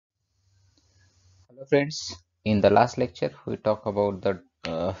Hello friends, in the last lecture we talked about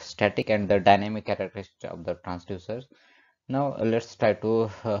the static and the dynamic characteristics of the transducers. Now let's try to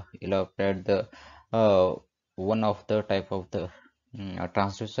elaborate the uh, one of the type of the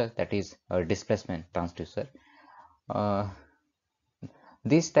transducer, that is a displacement transducer. Uh,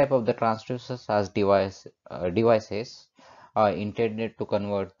 this type of the transducers as devices are intended to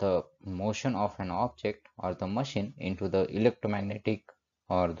convert the motion of an object or the machine into the electromagnetic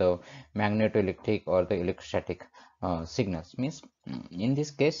or the magnetoelectric or the electrostatic signals. Means in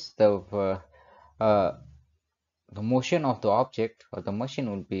this case uh, the motion of the object or the machine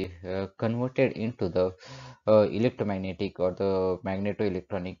will be converted into the electromagnetic or the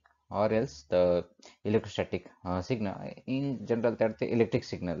magnetoelectronic or else the electrostatic signal. In general, that the electric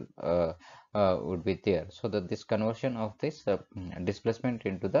signal would be there. So that this conversion of this displacement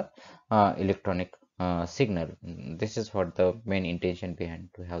into the electronic signal. This is what the main intention behind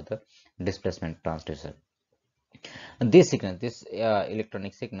to have the displacement transducer. These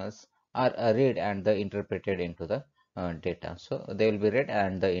electronic signals are read and the interpreted into the data. So they will be read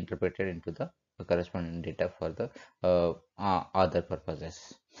and the interpreted into the corresponding data for the other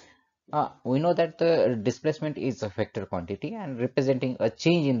purposes. We know that the displacement is a vector quantity and representing a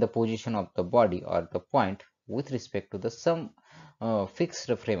change in the position of the body or the point with respect to the some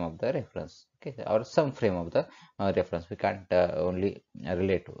fixed frame of the reference, okay, or some frame of the reference. We can't only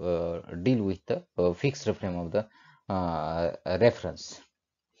deal with the fixed frame of the reference.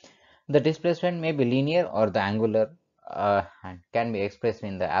 The displacement may be linear or the angular and can be expressed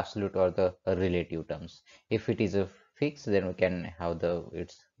in the absolute or the relative terms. If it is a fixed, then we can have the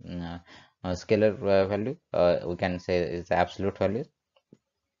its scalar value. We can say is the absolute value,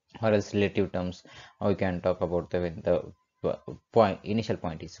 or else relative terms. We can talk about the when the initial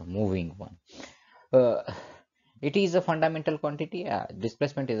point is a moving one. Uh, it is a fundamental quantity.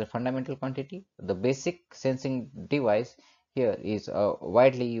 Displacement is a fundamental quantity. The basic sensing device here is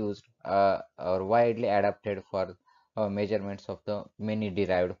widely used or widely adapted for measurements of the many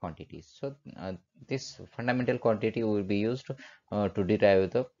derived quantities. So this fundamental quantity will be used to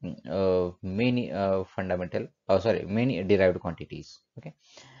derive the many derived quantities. Okay.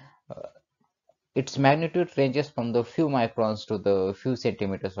 Uh, its magnitude ranges from the few microns to the few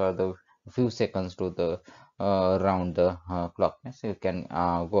centimeters or the few seconds to the round the clock. So you can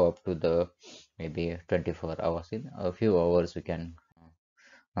go up to the maybe 24 hours. In a few hours we can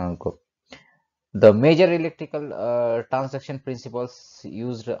go. The major electrical transaction principles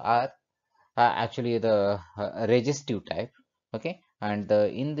used are actually the resistive type. Okay, and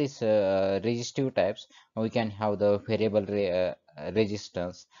in this resistive types we can have the variable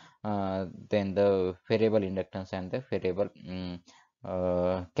resistance, then the variable inductance and the variable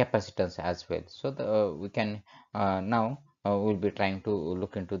capacitance as well. So we can now we'll be trying to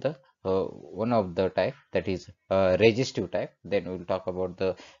look into the one of the type, that is resistive type. Then we'll talk about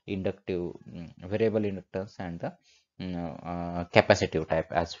the inductive variable inductance and the capacitive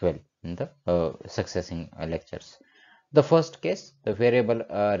type as well in the succeeding lectures. The first case, the variable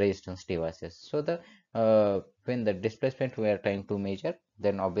resistance devices. So the when the displacement we are trying to measure,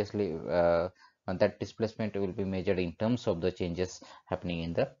 then obviously that displacement will be measured in terms of the changes happening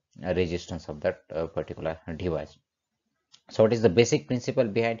in the resistance of that particular device. So what is the basic principle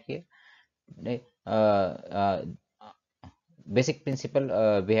behind here? Uh, uh, Basic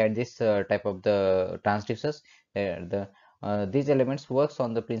principle behind this type of the transducers, these elements works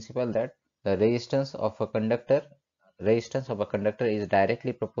on the principle that the resistance of a conductor is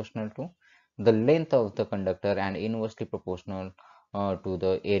directly proportional to the length of the conductor and inversely proportional to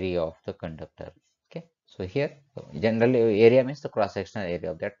the area of the conductor. Okay, so here generally area means the cross sectional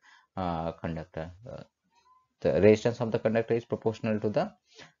area of that conductor. The resistance of the conductor is proportional to the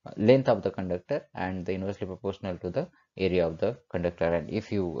length of the conductor and the inversely proportional to the area of the conductor. And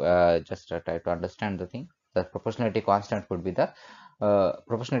if you just try to understand the thing, the proportionality constant could be the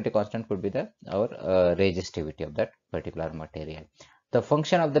our resistivity of that particular material. The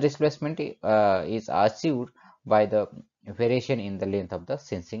function of the displacement is achieved by the variation in the length of the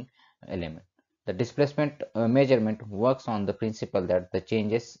sensing element. The displacement measurement works on the principle that the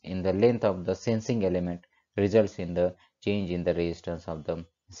changes in the length of the sensing element results in the change in the resistance of the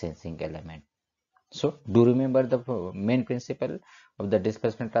sensing element. So do remember the main principle of the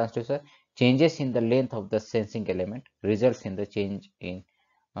displacement transducer: changes in the length of the sensing element results in the change in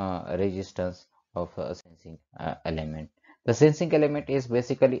resistance of a sensing element. The sensing element is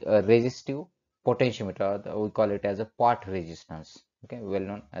basically a resistive potentiometer, or we call it as a pot resistance. Okay, well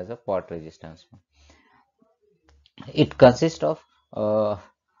known as a pot resistance. It consists of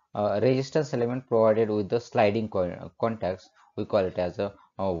resistance element provided with the sliding contacts. We call it as a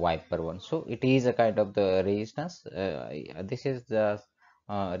wiper one. So it is a kind of the resistance. This is the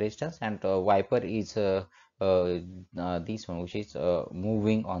resistance, and wiper is this one, which is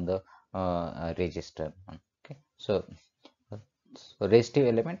moving on the resistor one. Okay, so resistive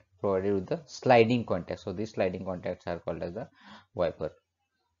element provided with the sliding contact. So these sliding contacts are called as the wiper.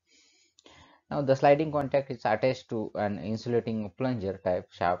 Now the sliding contact is attached to an insulating plunger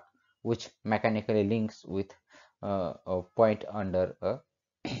type shaft, which mechanically links with a point under a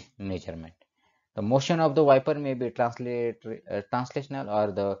measurement. The motion of the wiper may be translational,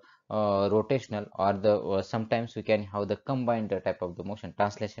 or the rotational, or the sometimes we can have the combined type of the motion,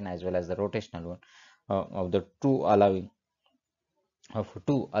 translation as well as the rotational one, of the two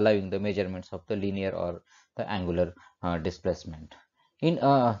allowing the measurements of the linear or the angular displacement. In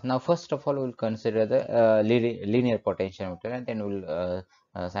now, first of all, we'll consider the linear potentiometer, and then we'll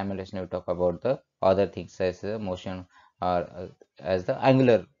simultaneously talk about the other things as the motion, or as the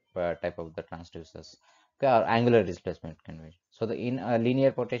angular type of the transducers, okay, or angular displacement convention. So the in a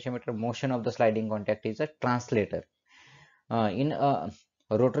linear potentiometer, motion of the sliding contact is a translator. In a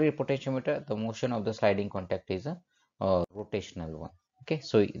rotary potentiometer, the motion of the sliding contact is a rotational one. Okay,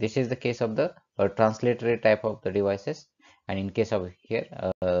 so this is the case of the translatory type of the devices, and in case of here,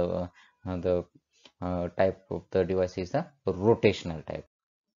 the type of the device is the rotational type.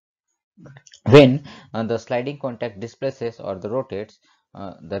 When the sliding contact displaces or the rotates,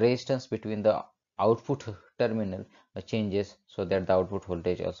 the resistance between the output terminal changes, so that the output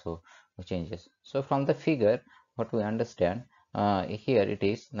voltage also changes. So from the figure, what we understand, here it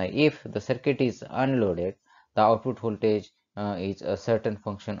is, now if the circuit is unloaded, the output voltage is a certain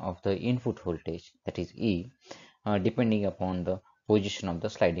function of the input voltage, that is E, depending upon the position of the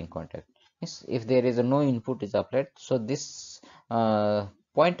sliding contact. Yes, if there is no input is applied, so this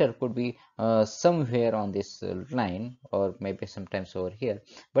pointer could be somewhere on this line, or maybe sometimes over here.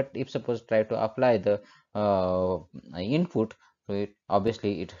 But if suppose try to apply the input, so it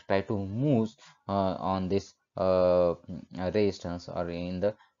obviously it try to move on this resistance, or in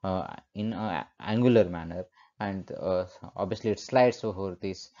a angular manner, and obviously it slides over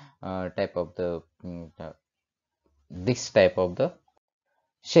this type of the this type of the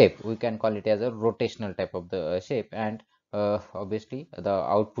shape. We can call it as a rotational type of the shape, and obviously the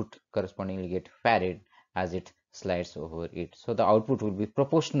output correspondingly get varied as it slides over it. So the output will be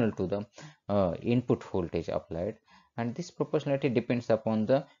proportional to the input voltage applied, and this proportionality depends upon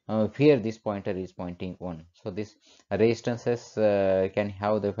the where this pointer is pointing on. So this resistances can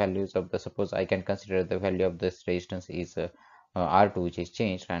have the values of the, suppose I can consider the value of this resistance is R2, which is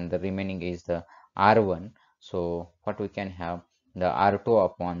changed, and the remaining is the R1. So what we can have, the R2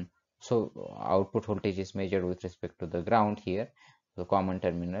 upon, so output voltage is measured with respect to the ground here, the common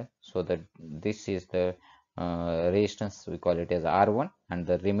terminal. So that this is the resistance, we call it as R1, and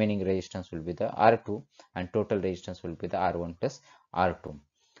the remaining resistance will be the R2, and total resistance will be the R1 plus R2.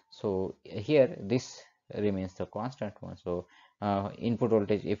 So here this remains the constant one. So input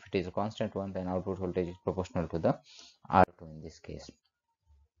voltage, if it is a constant one, then output voltage is proportional to the R2 in this case.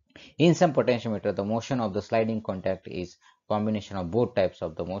 In some potentiometer, the motion of the sliding contact is combination of both types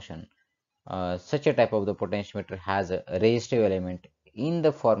of the motion. Such a type of the potentiometer has a resistive element in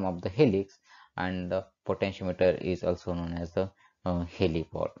the form of the helix, and the potentiometer is also known as the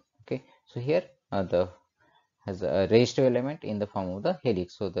helipod. Okay, so here the has a resistive element in the form of the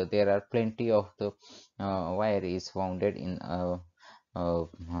helix, so that there are plenty of the wire is wounded in a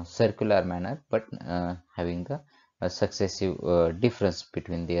circular manner, but having the successive difference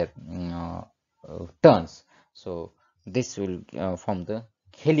between their turns. So this will form the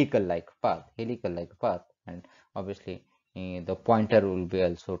helical like path, and obviously the pointer will be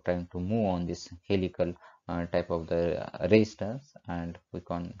also trying to move on this helical type of the resistance, and we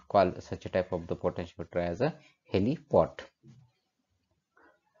can call such a type of the potentiometer as a helipod.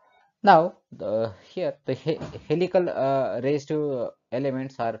 Now, here the helical resistive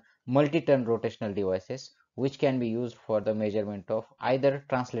elements are multi-turn rotational devices, which can be used for the measurement of either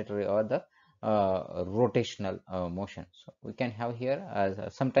translatory or the rotational motion. So we can have here,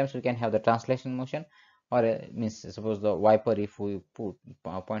 sometimes we can have the translation motion, or means suppose the wiper, if we put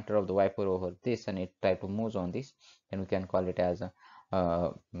pointer of the wiper over this and it try to move on this, then we can call it as a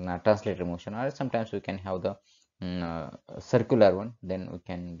translatory motion, or sometimes we can have the circular one, then we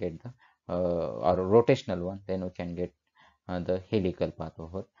can get the or rotational one, then we can get the helical path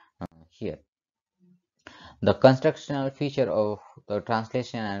over here. The constructional feature of the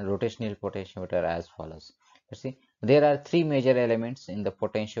translation and rotational potentiometer as follows. Let's see, there are three major elements in the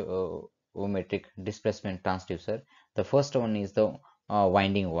potentiometric displacement transducer. The first one is the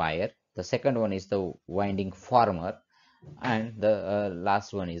winding wire, the second one is the winding former, and the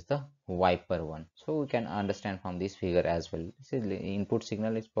last one is the wiper one. So we can understand from this figure as well. This is the input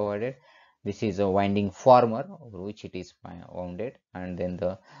signal is provided. This is a winding former over which it is wounded, and then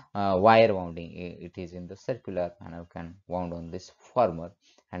the wire wounding, it is in the circular manner can wound on this former,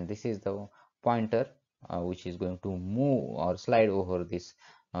 and this is the pointer which is going to move or slide over this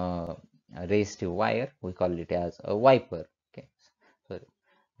uh, resistive wire. We call it as a wiper. Okay, so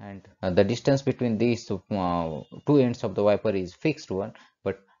and the distance between these two ends of the wiper is fixed one,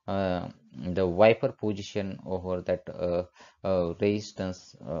 but the wiper position over that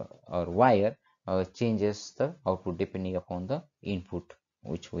resistance or wire changes the output depending upon the input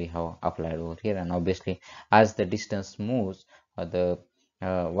which we have applied over here. And obviously as the distance moves, the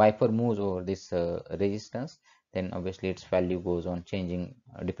wiper moves over this resistance, then obviously its value goes on changing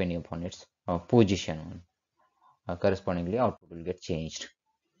depending upon its position. Correspondingly output will get changed.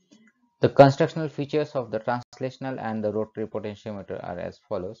 The constructional features of the translational and the rotary potentiometer are as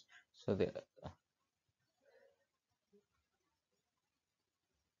follows. So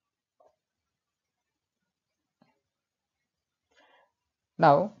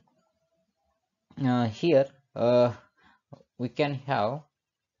now here we can have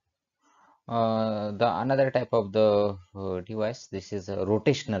the another type of the device. This is a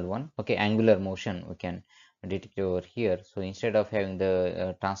rotational one. Okay, angular motion we can detect over here. So instead of having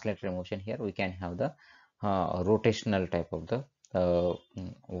the translatory motion here, we can have the rotational type of the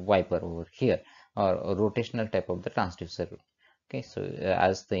wiper over here, or a rotational type of the transducer. Okay, so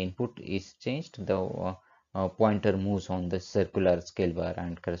as the input is changed, the pointer moves on the circular scale bar,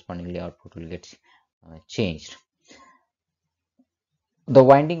 and correspondingly output will get changed. The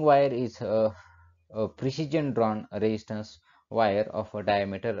winding wire is a precision drawn resistance wire of a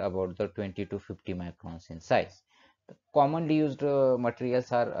diameter about the 20 to 50 microns in size. Commonly used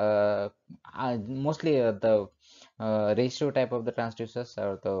materials are mostly the ratio type of the transducers,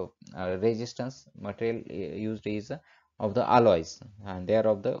 or the resistance material used is of the alloys, and they are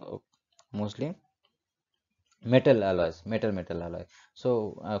of the mostly metal alloy.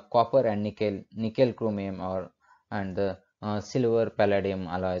 So copper and nickel chromium, or and the silver palladium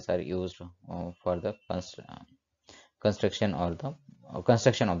alloys are used for the construction, or the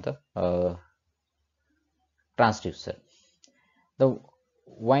construction of the transducer. The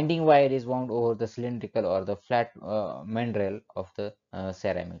winding wire is wound over the cylindrical or the flat mandrel of the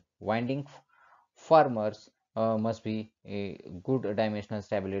ceramic. Winding formers must be a good dimensional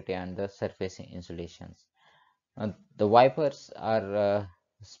stability and the surface insulations. The wipers are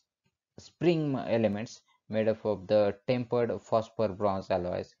spring elements made up of the tempered phosphor bronze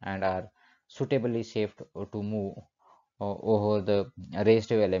alloys, and are suitably shaped to move over the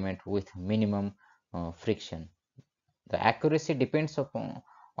resistive element with minimum friction. The accuracy depends upon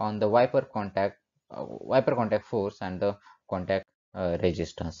on the wiper contact force and the contact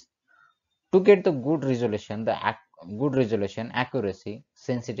resistance. To get the good resolution, good resolution, accuracy,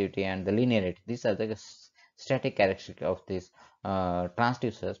 sensitivity, and the linearity, these are the static characteristics of these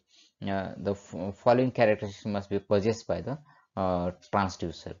transducers. The following characteristics must be possessed by the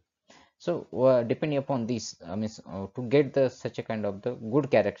transducer. So depending upon this, means to get the such a kind of the good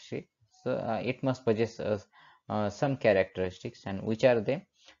characteristics, it must possess some characteristics, and which are they?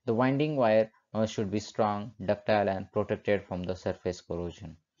 The winding wire should be strong, ductile, and protected from the surface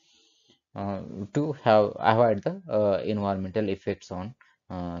corrosion uh, to have avoid the environmental effects on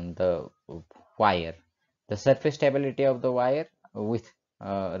the wire. The surface stability of the wire with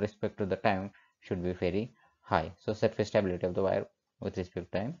respect to the time should be very high. So surface stability of the wire with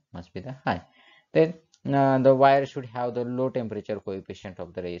respect to time must be the high. Then the wire should have the low temperature coefficient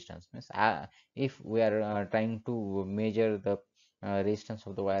of the resistance. Means if we are trying to measure the resistance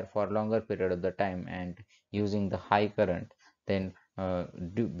of the wire for longer period of the time and using the high current, then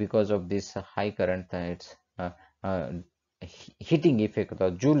because of this high current, its uh, heating effect,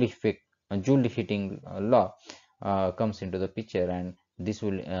 the Joule effect, Joule heating law comes into the picture, and this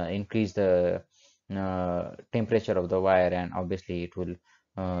will increase the temperature of the wire, and obviously it will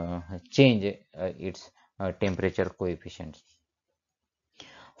change its temperature coefficients.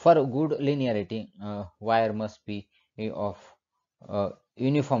 For good linearity, wire must be of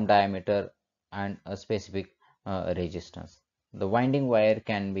uniform diameter and a specific resistance. The winding wire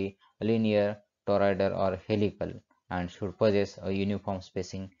can be linear, toroidal, or helical, and should possess a uniform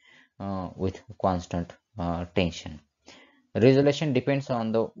spacing with constant tension. Resolution depends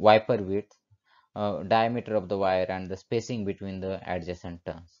on the wiper width, diameter of the wire, and the spacing between the adjacent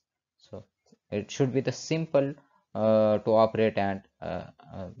turns. So it should be the simple to operate, and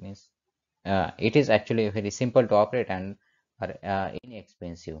means it is actually very simple to operate and are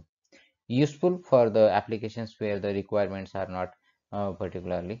inexpensive. Useful for the applications where the requirements are not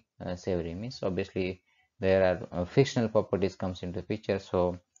particularly savory. Means obviously there are fictional properties comes into the picture,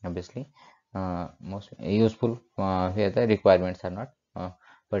 so obviously most useful where the requirements are not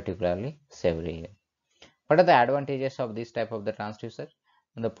particularly savory here. What are the advantages of this type of the transducer?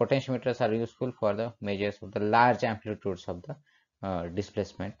 The potentiometers are useful for the measures of the large amplitudes of the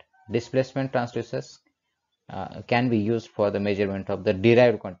displacement. Displacement transducers can be used for the measurement of the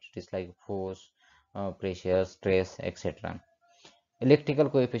derived quantities like force, pressure, stress, etc. Electrical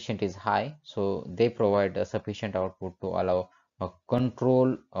coefficient is high, so they provide a sufficient output to allow a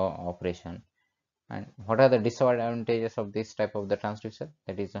control operation. And what are the disadvantages of this type of the transducer?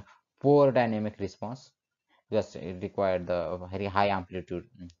 That is a poor dynamic response, because it required the very high amplitude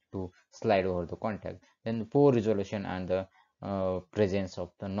to slide over the contact. Then poor resolution and the presence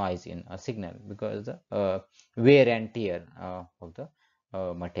of the noise in a signal, because the wear and tear of the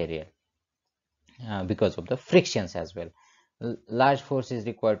material, because of the frictions as well. Large force is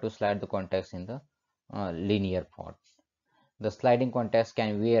required to slide the contacts in the linear path. The sliding contacts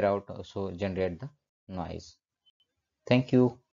can wear out, so generate the noise. Thank you.